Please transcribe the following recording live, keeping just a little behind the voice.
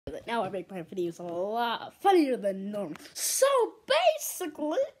now I make my videos a lot funnier than normal. So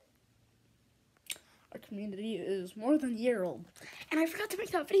basically, our community is more than a year old. And I forgot to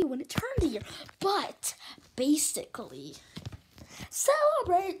make that video when it turned a year. But basically,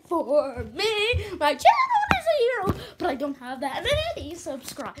 celebrate for me. My channel is a year old, but I don't have that many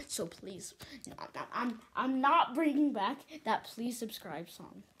subscribers. So please, I'm not bringing back that please subscribe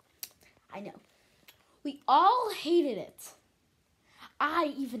song. I know. We all hated it.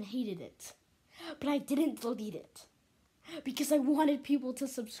 I even hated it. But I didn't delete it. Because I wanted people to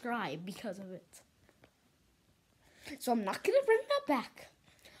subscribe because of it. So I'm not going to bring that back.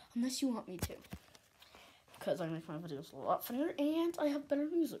 Unless you want me to. Because I make my videos a lot funnier and I have better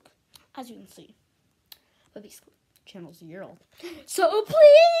music. As you can see. But basically, the channel's a year old. So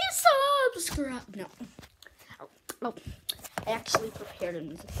please subscribe. No. Oh, I actually prepared a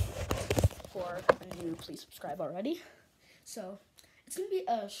music for a new please subscribe already. So it's going to be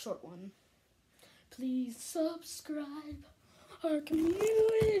a short one. Please subscribe. Our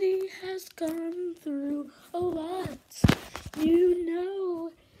community has gone through a lot. You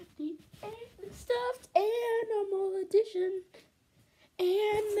know, the stuffed animal edition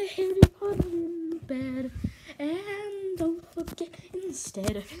and the Harry Potter in bed. And don't forget,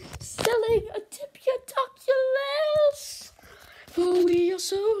 instead, selling a Tipiotoculus. For we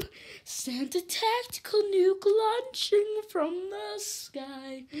also sent a tactical nuke launching from the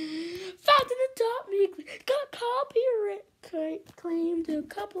sky. Found in the top meekly, got copyright claimed a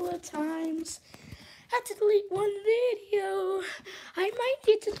couple of times. Had to delete one video. I might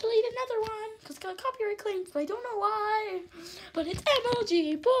need to delete another one because got copyright claimed, but I don't know why. But it's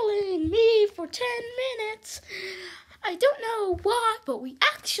MLG bullying me for 10 minutes. I don't know why, but we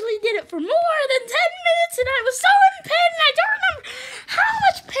actually did it for more than 10 minutes, and I was so in pain, and I don't remember how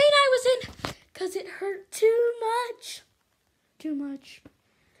much pain I was in, because it hurt too much. Too much.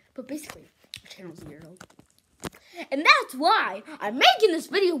 But basically, our channel's a year old. And that's why I'm making this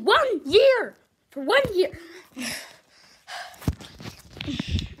video 1 year. For 1 year.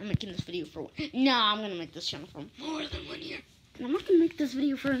 I'm making this video for No, I'm going to make this channel for more than 1 year. And I'm not going to make this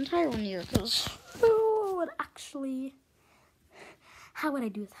video for an entire 1 year, because who would actually... How would I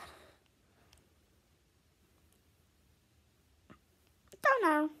do that? Don't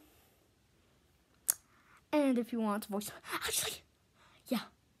know. And if you want voice... Actually, yeah,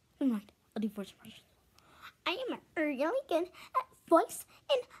 never mind. I'll do voice impressions. I am really good at voice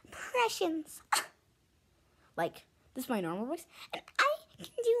impressions. Like, this is my normal voice. And I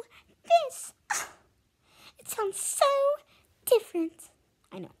can do this. It sounds so different.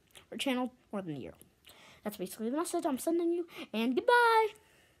 I know. Our channel, more than a year old. That's basically the message I'm sending you. And goodbye.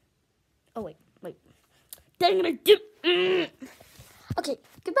 Oh, wait. Dang it, I did. Okay,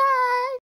 goodbye.